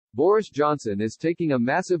Boris Johnson is taking a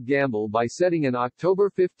massive gamble by setting an October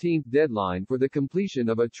 15 deadline for the completion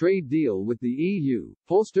of a trade deal with the EU,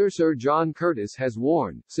 pollster Sir John Curtice has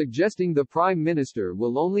warned, suggesting the Prime Minister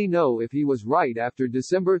will only know if he was right after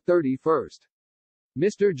December 31.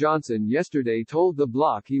 Mr. Johnson yesterday told the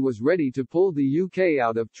bloc he was ready to pull the UK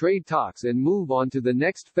out of trade talks and move on to the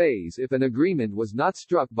next phase if an agreement was not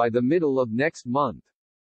struck by the middle of next month.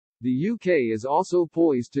 The UK is also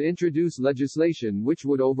poised to introduce legislation which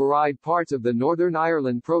would override parts of the Northern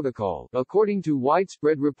Ireland Protocol, according to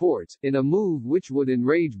widespread reports, in a move which would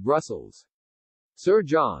enrage Brussels. Sir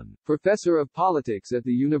John, professor of politics at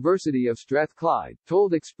the University of Strathclyde,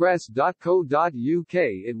 told Express.co.uk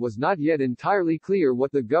it was not yet entirely clear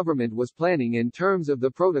what the government was planning in terms of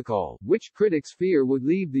the protocol, which critics fear would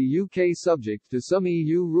leave the UK subject to some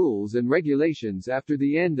EU rules and regulations after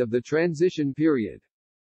the end of the transition period.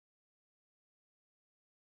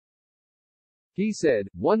 He said,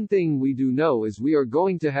 "One thing we do know is we are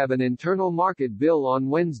going to have an internal market bill on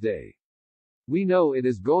Wednesday. We know it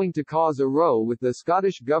is going to cause a row with the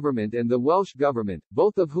Scottish government and the Welsh government,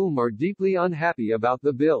 both of whom are deeply unhappy about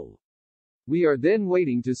the bill. We are then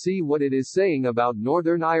waiting to see what it is saying about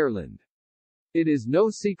Northern Ireland." It is no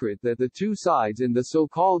secret that the two sides in the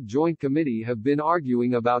so-called Joint Committee have been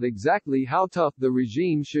arguing about exactly how tough the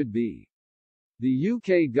regime should be. The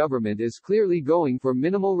UK government is clearly going for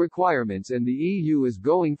minimal requirements and the EU is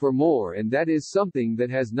going for more, and that is something that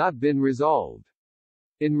has not been resolved.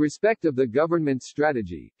 In respect of the government's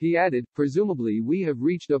strategy, he added, presumably we have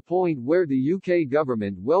reached a point where the UK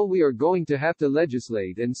government, well, we are going to have to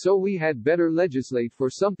legislate, and so we had better legislate for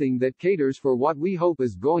something that caters for what we hope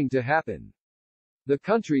is going to happen. The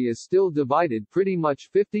country is still divided pretty much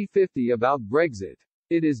 50-50 about Brexit.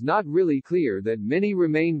 It is not really clear that many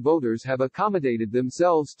Remain voters have accommodated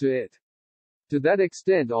themselves to it. To that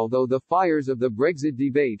extent, although the fires of the Brexit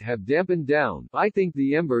debate have dampened down, I think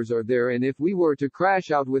the embers are there, and if we were to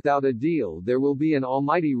crash out without a deal there will be an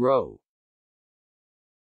almighty row.